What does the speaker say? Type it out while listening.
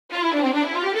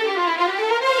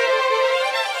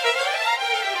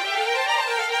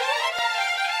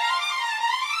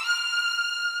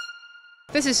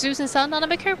This is Susan Sun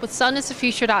Nunamaker with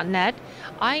sunisthefuture.net.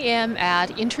 I am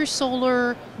at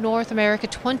Intersolar North America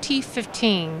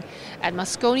 2015 at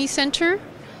Moscone Center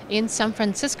in San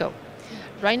Francisco.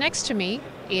 Right next to me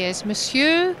is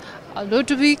Monsieur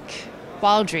Ludovic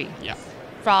Baudry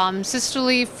from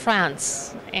Systovi,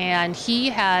 France, and he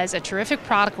has a terrific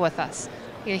product with us.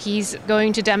 He's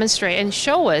going to demonstrate and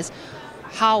show us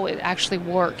how it actually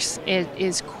works. It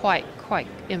is quite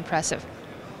impressive.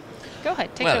 Go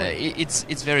ahead, take it away.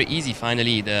 It's very easy.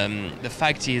 Finally, the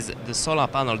fact is the solar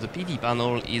panel, the PV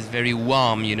panel, is very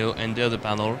warm, under the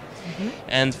panel.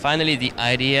 And finally, the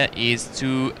idea is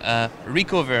to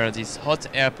recover this hot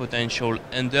air potential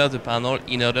under the panel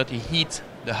in order to heat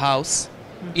the house,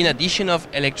 in addition of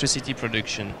electricity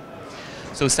production.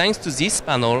 So thanks to this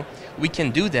panel, we can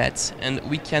do that, and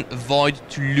we can avoid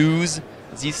to lose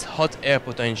this hot air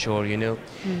potential.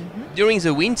 During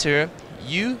the winter,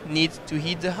 you need to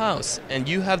heat the house, and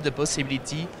you have the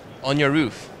possibility on your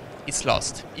roof. It's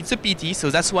lost. It's a pity, so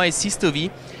that's why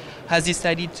Systovi has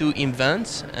decided to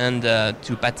invent and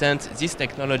to patent this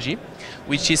technology,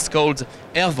 which is called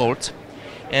AirVolt,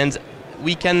 and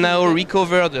we can now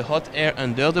recover the hot air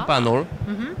under the panel.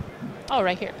 Oh,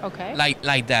 right here. Okay.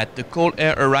 Like that. The cold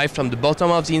air arrives from the bottom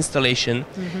of the installation,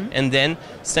 and then,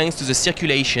 thanks to the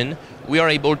circulation, we are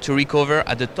able to recover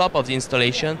at the top of the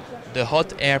installation the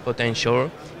hot air potential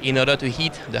in order to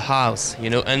heat the house,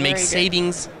 and make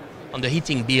savings on the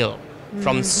heating bill.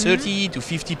 From 30 to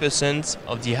 50%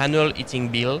 of the annual heating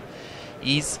bill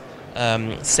is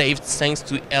saved thanks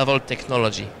to AirVolt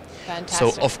technology.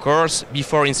 Fantastic. So, of course,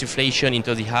 before insufflation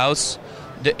into the house,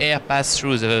 the air passes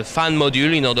through the fan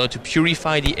module in order to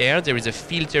purify the air. There is a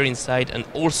filter inside and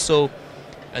also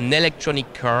an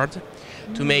electronic card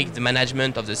to make the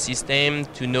management of the system,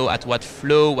 to know at what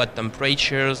flow, what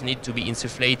temperatures need to be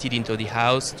insufflated into the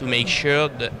house, to make sure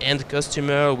the end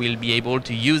customer will be able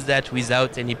to use that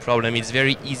without any problem. It's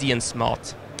very easy and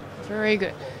smart. Very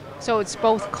good. So it's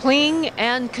both clean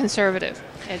and conservative.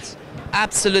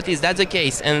 Absolutely, that's the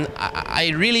case, and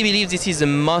I really believe this is the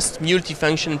most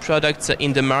multifunction product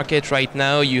in the market right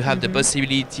now. You have the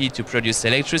possibility to produce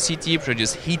electricity,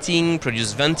 produce heating,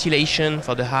 produce ventilation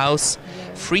for the house,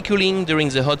 free cooling during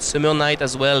the hot summer night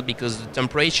as well, because the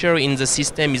temperature in the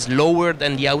system is lower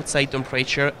than the outside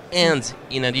temperature, and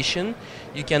in addition,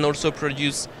 you can also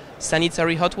produce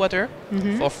sanitary hot water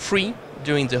for free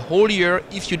during the whole year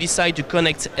if you decide to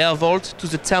connect AirVolt to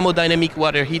the thermodynamic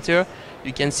water heater.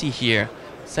 You can see here,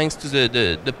 thanks to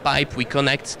the pipe we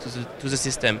connect to the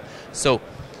system. So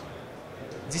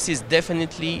this is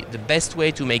definitely the best way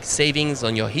to make savings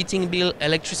on your heating bill,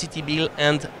 electricity bill,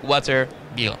 and water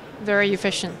bill. Very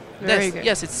efficient. Very good.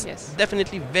 Yes, it's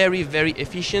definitely very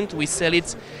efficient. We sell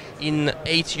it in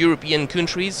 8 European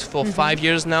countries for 5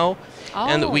 years now.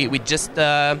 And we just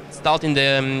start in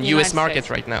the US market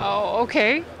right now. Oh,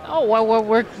 okay. Oh, well,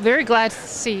 we're very glad to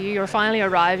see you're finally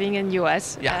arriving in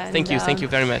US. Yeah, and thank you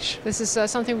very much. This is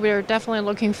something we're definitely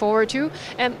looking forward to.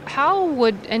 And how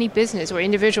would any business or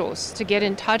individuals to get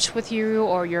in touch with you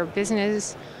or your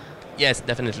business? Yes,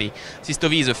 definitely.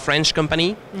 Systovi is a French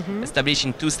company, established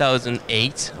in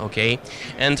 2008, okay?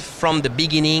 And from the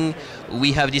beginning,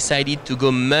 we have decided to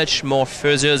go much more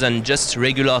further than just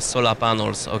regular solar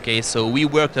panels, okay? So we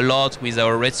worked a lot with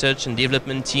our research and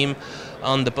development team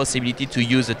on the possibility to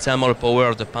use the thermal power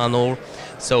of the panel.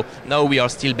 So now we are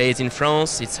still based in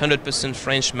France. It's 100%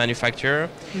 French manufacturer.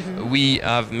 We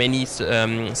have many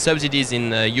subsidies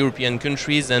in European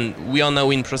countries, and we are now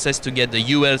in process to get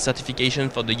the UL certification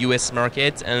for the US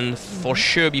market. And for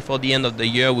sure, before the end of the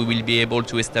year, we will be able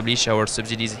to establish our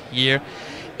subsidies here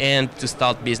and to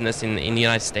start business in the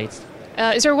United States.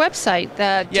 Is there a website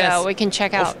that we can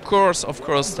check out? Of course.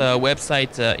 The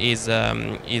website is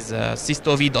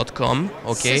systovi.com.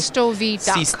 Okay.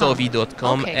 Systovi.com.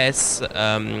 Systovi.com. Okay.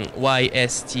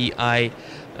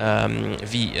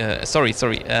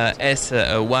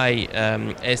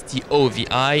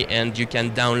 SYSTOVI, and you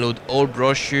can download all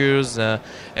brochures.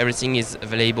 Everything is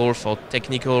available for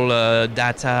technical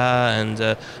data and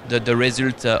the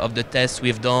result of the tests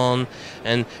we've done.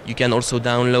 And you can also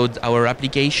download our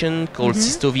application called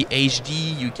Systovi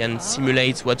HD. You can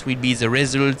simulate what will be the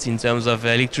results in terms of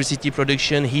electricity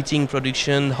production, heating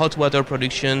production, hot water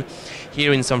production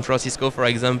here in San Francisco, for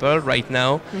example, right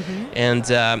now. And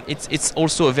it's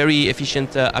also a very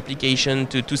efficient application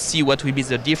to see what will be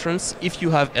the difference if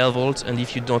you have AirVolt and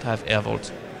if you don't have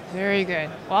AirVolt. Very good.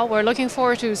 Well, we're looking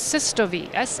forward to Systovi,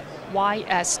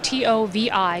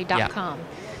 SYSTOVI.com,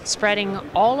 spreading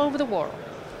all over the world.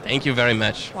 Thank you very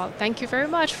much. Well, thank you very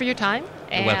much for your time.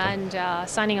 You're welcome. And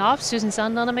signing off, Susan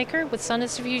Sun Nunamaker with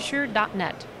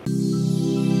sunisthefuture.net.